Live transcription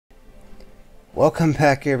Welcome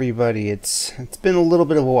back, everybody. It's been a little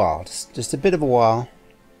bit of a while, just a bit of a while,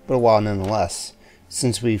 but a while nonetheless,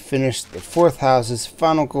 since we finished the 4th house's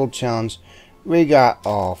final gold challenge. We got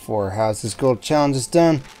all 4 houses gold challenges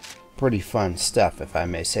done. Pretty fun stuff, if I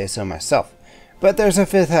may say so myself. But there's a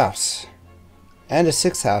 5th house and a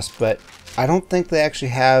 6th house, but I don't think they actually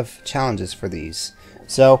have challenges for these,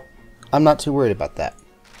 so I'm not too worried about that.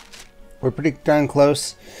 We're pretty darn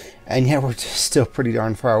close, and yeah, we're still pretty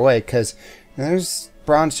darn far away, because there's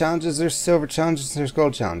bronze challenges, there's silver challenges, there's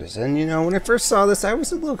gold challenges. And you know, when I first saw this, I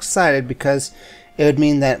was a little excited because it would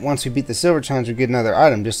mean that once we beat the silver challenge, we get another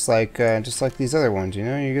item, just like these other ones. You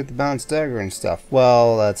know, you get the balanced dagger and stuff.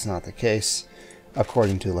 Well, that's not the case,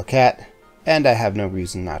 according to Lacat, and I have no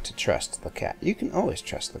reason not to trust Lacat. You can always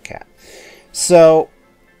trust Lacat. So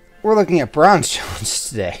we're looking at bronze challenges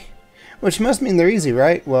today, which must mean they're easy,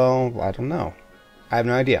 right? Well, I don't know. I have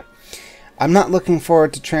no idea. I'm not looking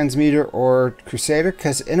forward to Transmuter or Crusader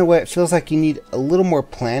because in a way it feels like you need a little more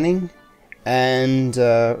planning, and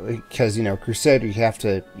because you know, Crusader you have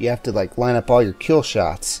to like line up all your kill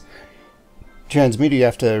shots. Transmuter you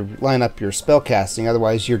have to line up your spell casting,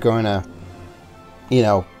 otherwise you're going to, you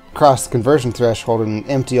know, cross the conversion threshold and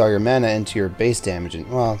empty all your mana into your base damage. And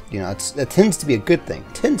well, you know, it tends to be a good thing.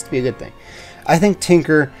 I think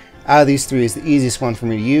Tinker out of these 3 is the easiest one for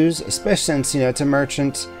me to use, especially since, you know, it's a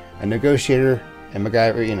merchant, a negotiator, and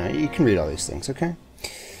MacGyver. You know, you can read all these things, okay?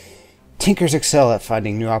 Tinkers excel at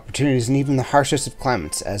finding new opportunities in even the harshest of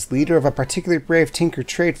climates. As leader of a particularly brave Tinker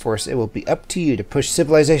trade force, it will be up to you to push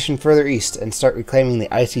civilization further east and start reclaiming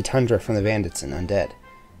the icy tundra from the bandits and undead.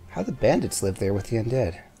 How the bandits live there with the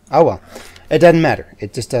undead? Oh well, it doesn't matter.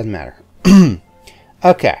 It just doesn't matter.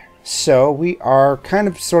 Okay, so we are kind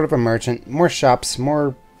of sort of a merchant. More shops,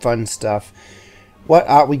 more fun stuff. What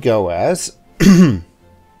ought we go as?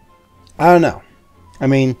 I don't know. I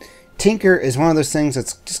mean, Tinker is one of those things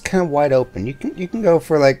that's just kind of wide open. You can go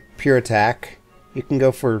for like pure attack. You can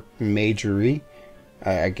go for magery.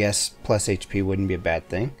 I guess plus HP wouldn't be a bad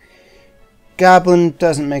thing. Goblin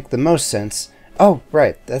doesn't make the most sense. Oh,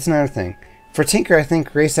 right. That's another thing. For Tinker, I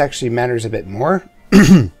think race actually matters a bit more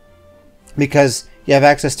because you have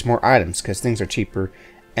access to more items because things are cheaper.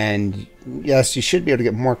 And yes, you should be able to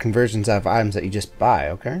get more conversions out of items that you just buy,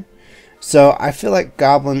 okay? So I feel like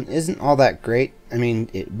Goblin isn't all that great. I mean,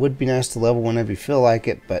 it would be nice to level whenever you feel like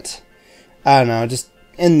it, but I don't know, just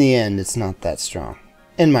in the end, it's not that strong,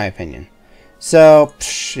 in my opinion. So,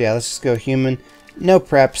 yeah, let's just go human. No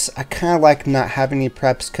preps. I kind of like not having any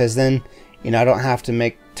preps because then, you know, I don't have to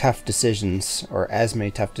make tough decisions or as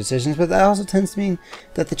many tough decisions, but that also tends to mean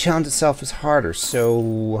that the challenge itself is harder,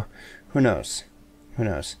 so who knows? Who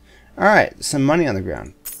knows? Alright, some money on the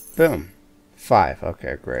ground. Boom. 5.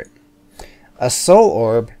 Okay, great. A soul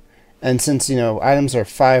orb, and since, you know, items are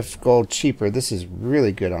 5 gold cheaper, this is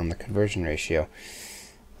really good on the conversion ratio.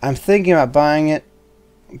 I'm thinking about buying it,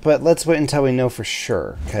 but let's wait until we know for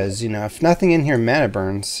sure, because, you know, if nothing in here mana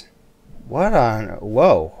burns... What on...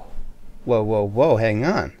 Whoa. Whoa, whoa, whoa, hang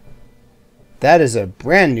on. That is a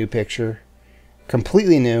brand new picture.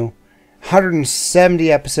 Completely new.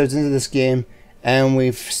 170 episodes into this game, and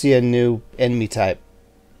we see a new enemy type.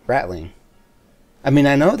 Ratling. I mean,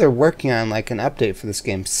 I know they're working on like an update for this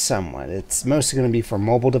game somewhat. It's mostly going to be for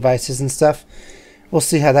mobile devices and stuff. We'll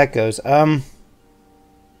see how that goes. Okay,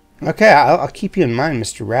 I'll keep you in mind,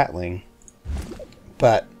 Mr. Ratling.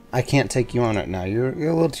 But I can't take you on right now. You're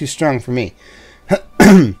a little too strong for me.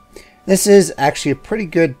 This is actually a pretty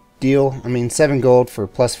good deal. I mean, 7 gold for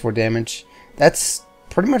plus 4 damage. That's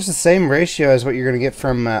pretty much the same ratio as what you're going to get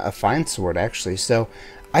from a fine sword, actually. So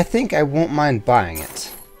I think I won't mind buying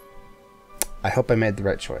it. I hope I made the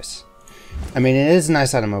right choice. I mean, it is a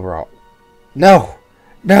nice item overall. No!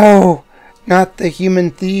 No! Not the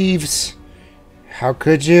human thieves! How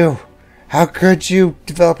could you? How could you,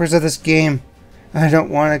 developers of this game? I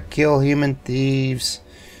don't want to kill human thieves.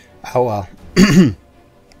 Oh well.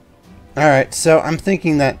 Alright, so I'm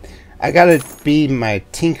thinking that I gotta be my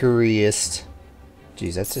tinkeriest.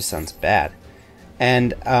 Jeez, that just sounds bad.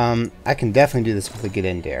 And I can definitely do this with a get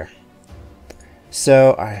in dare.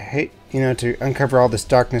 So I hate, you know, to uncover all this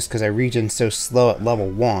darkness because I regen so slow at level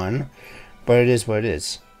 1, but it is what it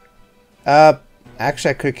is. Actually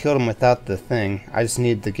I could have killed him without the thing. I just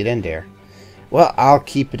need the get in dare. Well, I'll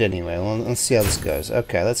keep it anyway. Well, let's see how this goes.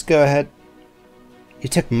 Okay, let's go ahead. You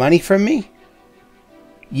took money from me?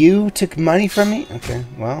 You took money from me? Okay,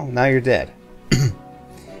 well, now you're dead.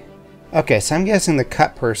 Okay, so I'm guessing the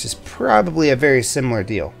cut purse is probably a very similar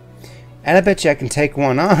deal. And I bet you I can take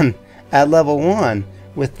one on at level 1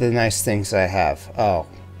 with the nice things I have. Oh,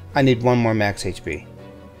 I need 1 more max HP.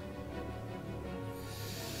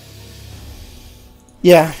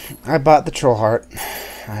 Yeah, I bought the troll heart.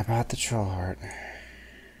 I bought the troll heart.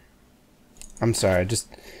 I'm sorry,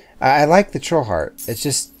 I like the troll heart. It's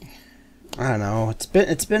just, I don't know.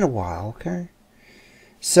 It's been a while. Okay.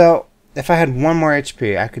 So if I had one more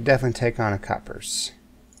HP, I could definitely take on a cut purse.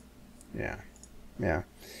 Yeah, yeah.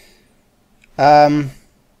 I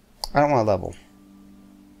don't want to level.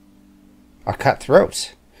 A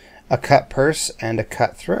cutthroat, a cut purse, and a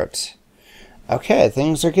cutthroat. Okay,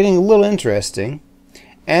 things are getting a little interesting.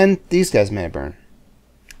 And these guys may burn.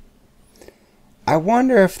 I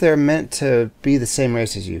wonder if they're meant to be the same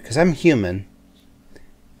race as you, because I'm human.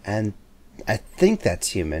 And I think that's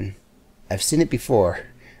human. I've seen it before.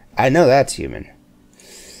 I know that's human.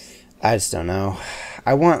 I just don't know.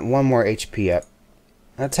 I want one more HP up.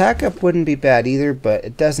 Attack up wouldn't be bad either, but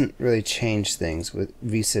it doesn't really change things with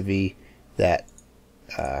vis-a-vis that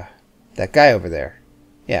guy over there.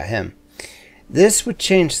 Yeah, him. This would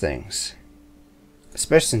change things.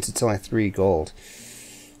 Especially since it's only 3 gold.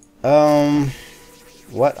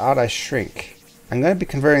 What ought I shrink? I'm going to be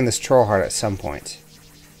converting this troll heart at some point.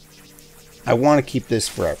 I want to keep this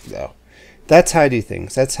forever, though. That's how I do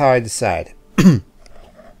things. That's how I decide.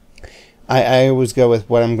 I always go with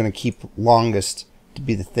what I'm going to keep longest to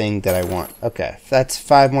be the thing that I want. Okay, if that's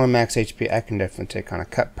 5 more max HP, I can definitely take on a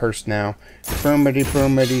cut purse now. Boomity,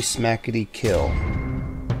 boomity, smackety, kill.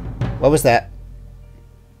 What was that?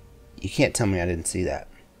 You can't tell me I didn't see that.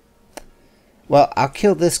 Well, I'll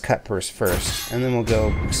kill this cut purse first, and then we'll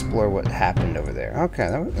go explore what happened over there. Okay,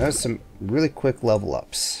 that was some really quick level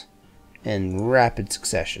ups in rapid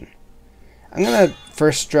succession. I'm going to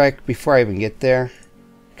first strike before I even get there,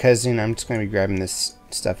 because, you know, I'm just going to be grabbing this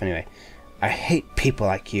stuff anyway. I hate people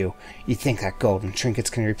like you. You think that gold and trinkets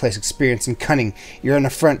can replace experience and cunning. You're an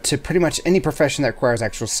affront to pretty much any profession that requires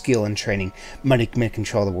actual skill and training. Money may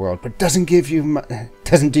control the world, but doesn't do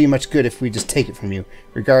you much good if we just take it from you.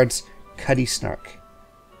 Regards, Cuddy Snark.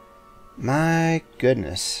 My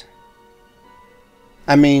goodness.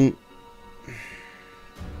 I mean,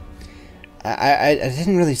 I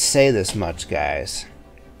didn't really say this much, guys.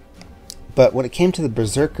 But when it came to the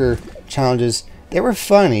Berserker challenges, they were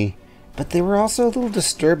funny. But they were also a little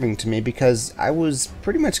disturbing to me because I was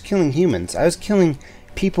pretty much killing humans. I was killing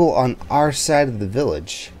people on our side of the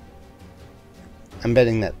village. I'm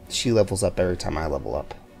betting that she levels up every time I level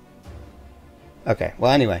up. Okay,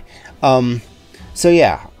 well anyway. So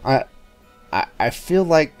yeah, I feel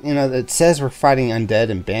like, you know, it says we're fighting undead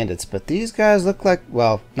and bandits, but these guys look like,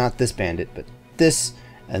 well, not this bandit, but this,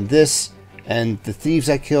 and the thieves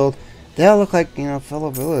I killed, they all look like, you know, fellow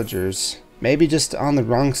villagers. Maybe just on the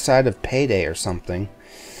wrong side of payday or something.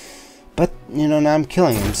 But, you know, now I'm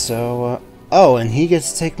killing him, so... oh, and he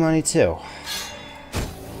gets to take money too.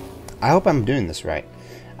 I hope I'm doing this right.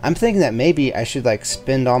 I'm thinking that maybe I should, like,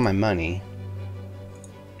 spend all my money.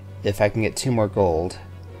 If I can get 2 more gold.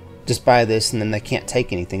 Just buy this, and then they can't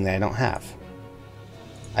take anything that I don't have.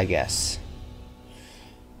 I guess.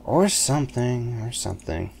 Or something,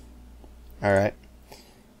 Alright.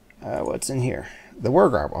 What's in here? The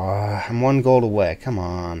Wargarb. Oh, I'm 1 gold away. Come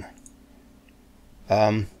on.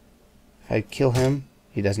 If I kill him,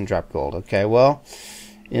 he doesn't drop gold. Okay, well,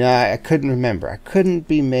 you know, I couldn't remember. I couldn't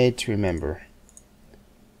be made to remember.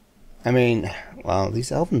 I mean, well,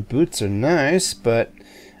 these elven boots are nice, but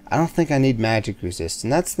I don't think I need magic resist,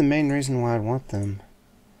 and that's the main reason why I want them.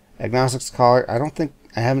 Agnostic's Collar. I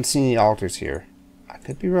haven't seen any altars here. I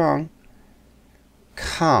could be wrong.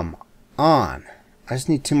 Come on. I just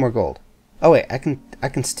need 2 more gold. Oh wait, I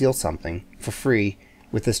can steal something for free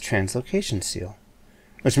with this translocation seal.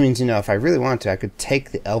 Which means, you know, if I really want to, I could take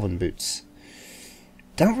the elven boots.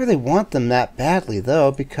 Don't really want them that badly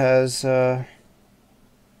though, because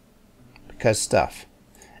stuff.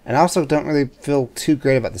 And I also don't really feel too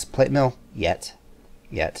great about this plate mill yet.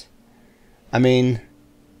 I mean,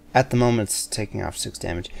 at the moment it's taking off 6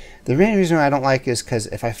 damage. The main reason I don't like is because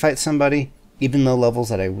if I fight somebody, even low levels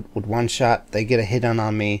that I would one-shot, they get a hit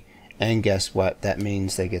on me. And guess what? That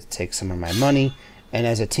means they get to take some of my money. And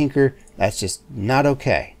as a tinker, that's just not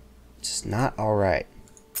okay. Just not alright.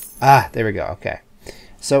 Ah, there we go. Okay.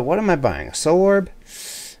 So what am I buying? A soul orb?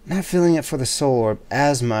 Not feeling it for the soul orb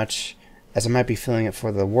as much as I might be feeling it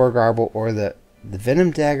for the war garble or the venom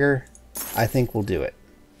dagger. I think we'll do it.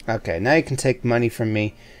 Okay, now you can take money from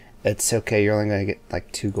me. It's okay. You're only going to get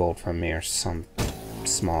like 2 gold from me or some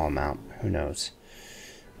small amount. Who knows?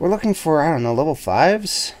 We're looking for, I don't know, level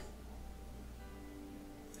 5s?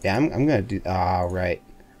 Yeah, I'm gonna do... oh, right.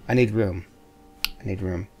 I need room. Need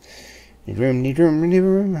room.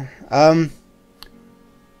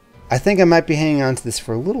 I think I might be hanging on to this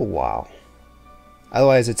for a little while.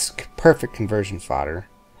 Otherwise, it's perfect conversion fodder.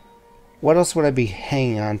 What else would I be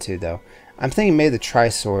hanging on to, though? I'm thinking maybe the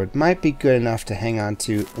tri-sword might be good enough to hang on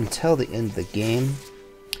to until the end of the game.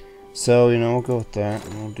 So, you know, we'll go with that,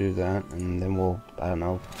 and we'll do that, and then we'll, I don't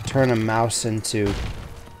know, turn a mouse into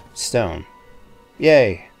stone.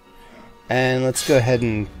 Yay! And let's go ahead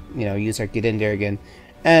and, you know, use our get in there again.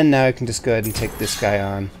 And now I can just go ahead and take this guy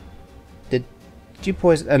on. Did you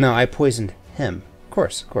poison? Oh, no, I poisoned him. Of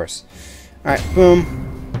course, of course. Alright,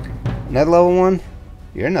 boom. Another level 1?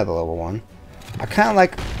 You're another level 1. I kind of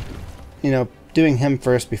like, you know, doing him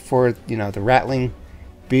first before, you know, the rattling.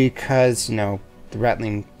 Because, you know, the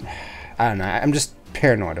rattling... I don't know. I'm just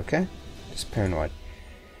paranoid, okay? Just paranoid.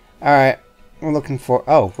 Alright. We're looking for...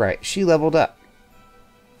 Oh, right. She leveled up.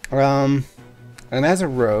 And as a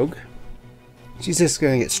rogue, she's just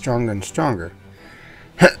going to get stronger and stronger.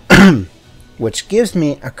 Which gives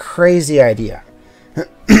me a crazy idea.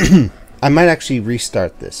 I might actually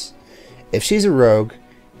restart this. If she's a rogue,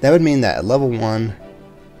 that would mean that at level 1,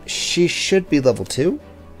 she should be level 2?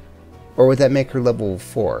 Or would that make her level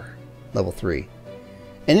 4? Level 3?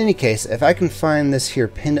 In any case, if I can find this here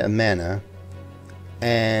pin of mana,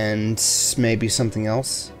 and maybe something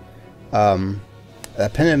else, a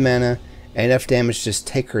pin of mana, and enough damage to just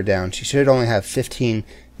take her down. She should only have 15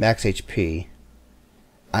 max HP.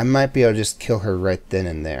 I might be able to just kill her right then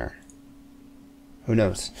and there. Who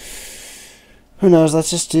knows? Who knows? Let's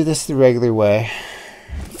just do this the regular way.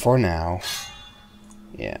 For now.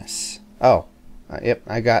 Yes. Oh. Yep,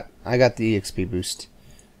 I got the EXP boost.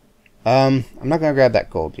 I'm not going to grab that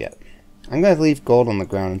gold yet. I'm going to leave gold on the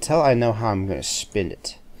ground until I know how I'm going to spend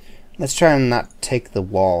it. Let's try and not take the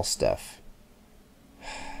wall stuff.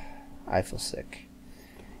 I feel sick.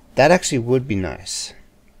 That actually would be nice.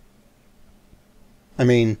 I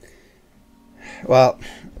mean, well,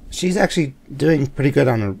 she's actually doing pretty good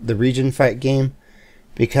on the region fight game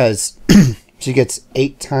because she gets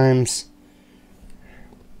 8 times.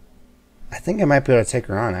 I think I might be able to take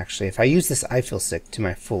her on, actually, if I use this I feel sick to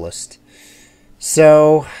my fullest.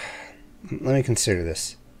 So, let me consider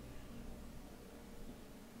this.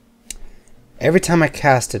 Every time I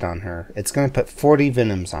cast it on her, it's going to put 40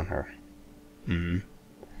 venoms on her.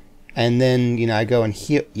 And then, you know, I go and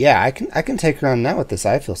heal. Yeah, I can take her on now with this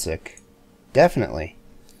I feel sick. Definitely.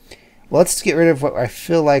 Well, let's get rid of what I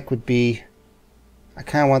feel like would be... I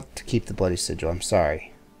kind of want to keep the Bloody Sigil. I'm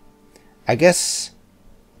sorry. I guess...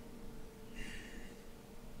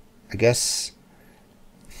 I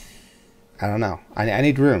don't know. I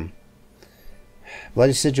need room.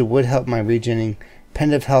 Bloody Sigil would help my regening.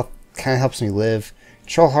 Pen of Health kind of helps me live.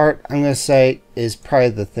 Troll Heart, I'm going to say, is probably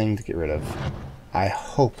the thing to get rid of. I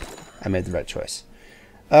hope I made the right choice.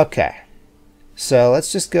 Okay. So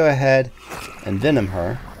let's just go ahead and venom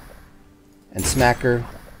her. And smack her.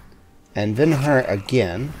 And venom her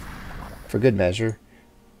again. For good measure.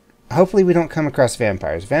 Hopefully we don't come across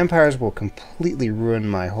vampires. Vampires will completely ruin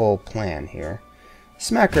my whole plan here.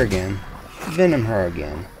 Smack her again. Venom her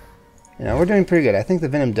again. You know, we're doing pretty good. I think the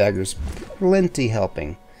Venom Dagger's plenty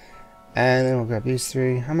helping. And then we'll grab these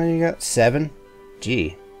 3. How many you got? 7?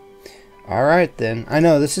 Gee. Alright then. I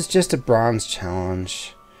know, this is just a bronze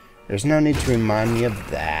challenge. There's no need to remind me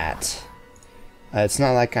of that. It's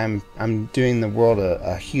not like I'm doing the world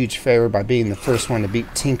a huge favor by being the first one to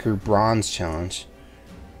beat Tinker Bronze Challenge.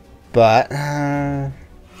 But,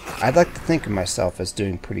 I'd like to think of myself as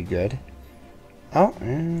doing pretty good. Oh,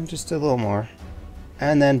 and just a little more.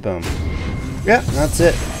 And then boom. Yep, that's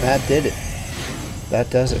it. That did it. That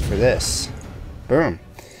does it for this. Boom.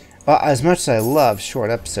 Well, as much as I love short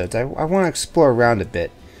episodes, I want to explore around a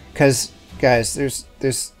bit. Because, guys,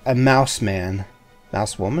 there's a mouse man.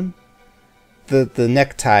 Mouse woman? The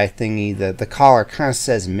necktie thingy, the collar kind of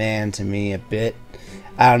says man to me a bit.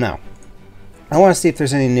 I don't know. I want to see if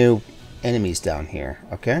there's any new enemies down here,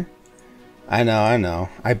 okay? I know.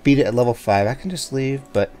 I beat it at level 5. I can just leave,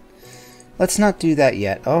 but let's not do that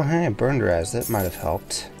yet. Oh, hey, I burned her as. That might have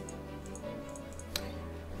helped.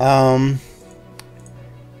 I'm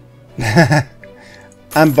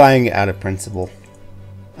buying it out of principle.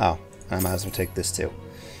 Oh, I might as well take this too.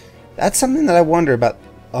 That's something that I wonder about.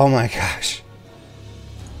 Oh my gosh.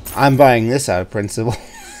 I'm buying this out of principle.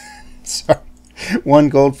 Sorry. 1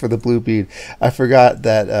 gold for the blue bead. I forgot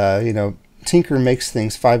that, you know, Tinker makes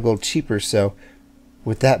things 5 gold cheaper, so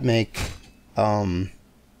would that make, the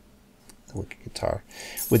wicked guitar,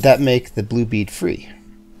 would that make the blue bead free?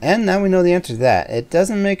 And now we know the answer to that. It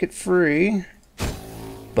doesn't make it free,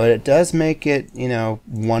 but it does make it, you know,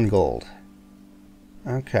 1 gold.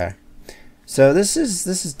 Okay. So this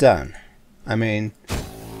is done. I mean,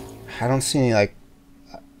 I don't see any, like,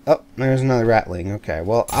 oh, there's another ratling. Okay,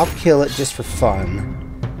 well, I'll kill it just for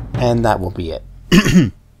fun, and that will be it.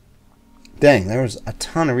 Dang, there was a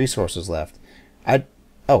ton of resources left.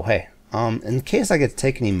 Oh, hey. In case I get to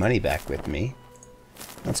take any money back with me,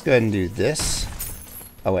 let's go ahead and do this.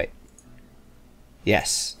 Oh, wait.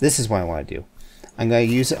 Yes, this is what I want to do. I'm going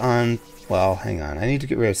to use it on... Well, hang on. I need to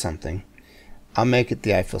get rid of something. I'll make it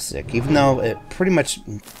the I feel sick, even though it pretty much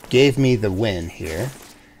gave me the win here.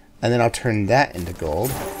 And then I'll turn that into gold.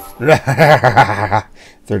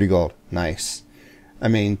 30 gold. Nice. I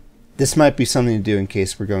mean, this might be something to do in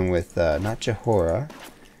case we're going with, not Jahora,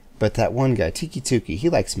 but that one guy, Tiki Tuki. He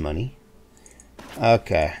likes money.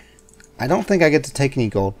 Okay. I don't think I get to take any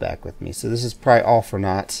gold back with me, so this is probably all for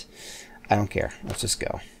naught. I don't care. Let's just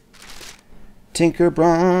go. Tinker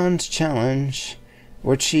Bronze Challenge.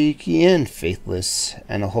 We're cheeky and faithless,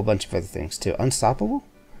 and a whole bunch of other things too. Unstoppable?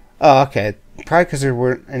 Oh, okay. Probably because there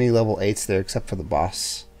weren't any level 8s there except for the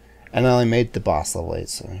boss. And I only made the boss level 8,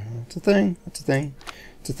 so it's a thing. It's a thing.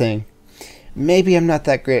 It's a thing. Maybe I'm not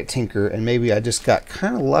that great at Tinker, and maybe I just got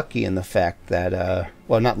kind of lucky in the fact that,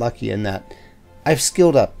 well, not lucky in that I've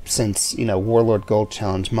skilled up since, you know, Warlord Gold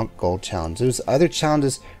Challenge, Monk Gold Challenge. Those other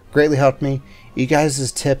challenges greatly helped me. You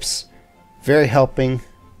guys' tips, very helping.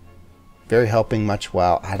 Very helping much.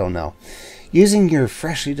 Wow, I don't know. Using your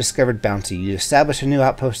freshly discovered bounty, you establish a new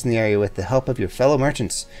outpost in the area with the help of your fellow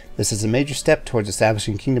merchants. This is a major step towards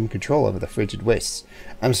establishing kingdom control over the frigid wastes.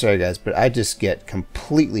 I'm sorry, guys, but I just get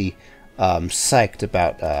completely psyched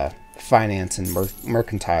about finance and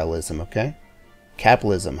mercantilism, okay?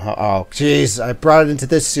 Capitalism. Oh, jeez, I brought it into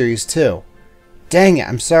this series, too. Dang it,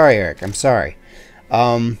 I'm sorry, Eric, I'm sorry.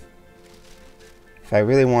 If I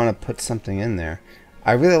really want to put something in there...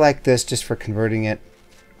 I really like this just for converting it.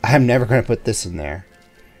 I'm never going to put this in there.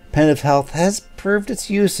 Pen of Health has proved its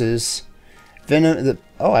uses. Venom...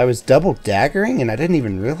 Oh, I was double daggering and I didn't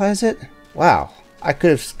even realize it? Wow. I could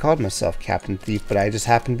have called myself Captain Thief, but I just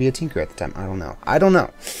happened to be a tinker at the time. I don't know. I don't know.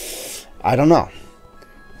 I don't know.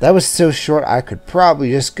 That was so short, I could probably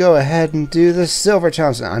just go ahead and do the silver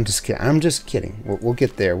challenge. No, I'm just kidding. I'm just kidding. We'll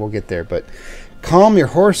get there. We'll get there. But calm your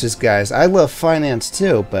horses, guys. I love finance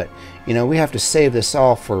too, but, you know, we have to save this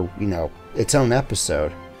all for, you know, its own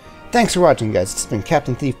episode. Thanks for watching, guys. It's been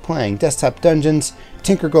Captain Thief playing Desktop Dungeons,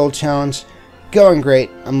 Tinker Gold Challenge. Going great.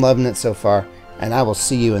 I'm loving it so far, and I will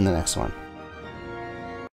see you in the next one.